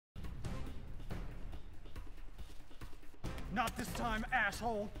Not this time,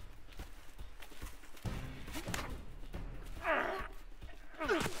 asshole.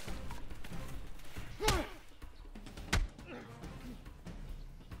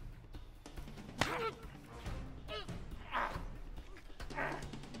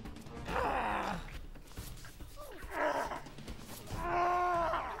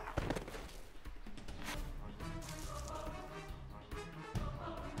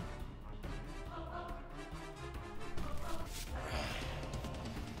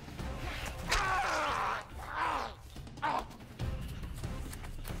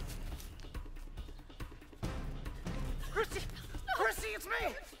 Chrissy, it's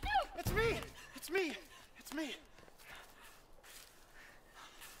me! It's me! It's me! It's me!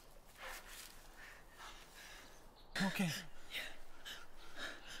 Okay.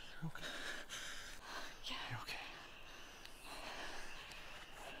 You're okay. Yeah. You're okay.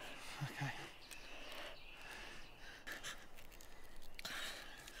 Okay.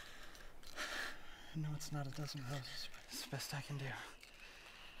 No, it's not a dozen roses, but it's the best I can do.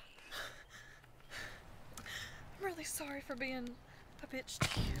 I'm really sorry for being a bitch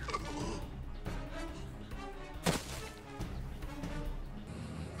to you.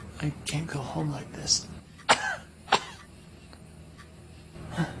 I can't go home like this.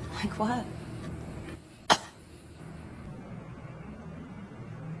 Like what?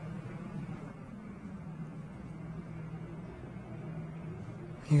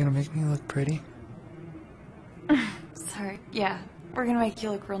 You gonna make me look pretty? Sorry, yeah. We're gonna make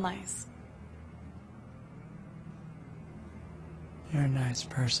you look real nice. You're a nice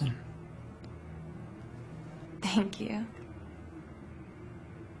person. Thank you.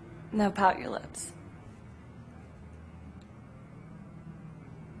 Now pout your lips.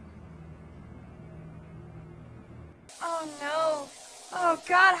 Oh no. Oh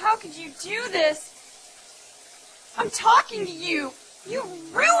God, how could you do this? I'm talking to you. You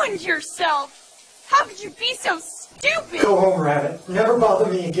ruined yourself. How could you be so stupid? Go home, Rabbit. Never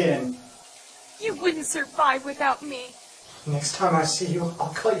bother me again. You wouldn't survive without me. Next time I see you,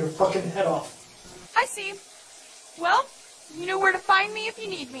 I'll cut your fucking head off. I see. Well, you know where to find me if you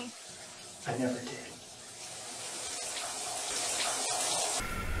need me. I never did.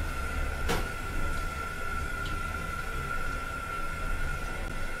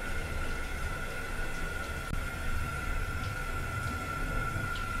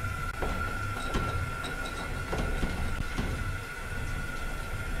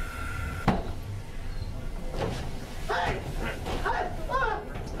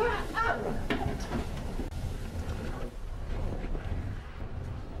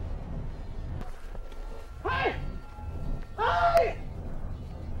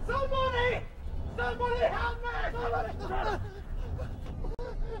 Somebody help me!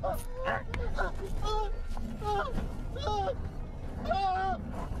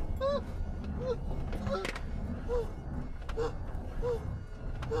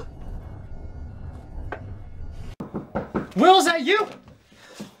 Will, is that you?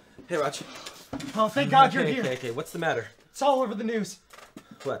 Hey, Raj. Oh, thank God you're Okay, here. okay, what's the matter? It's all over the news.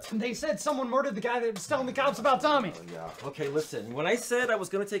 What? They said someone murdered the guy that was telling the cops about Tommy. Oh, yeah. Okay, listen. When I said I was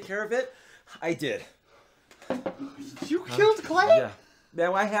gonna take care of it, I did. You killed Clay? Yeah.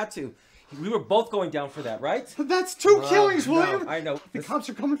 Yeah, I had to. We were both going down for that, right? That's two killings, no, William. I know. The cops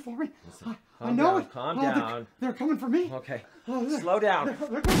are coming for me. I Calm know down, it. calm Oh, down. They're coming for me. Okay. Oh, Slow down.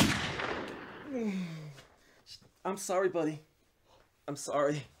 they're I'm sorry, buddy. I'm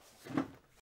sorry.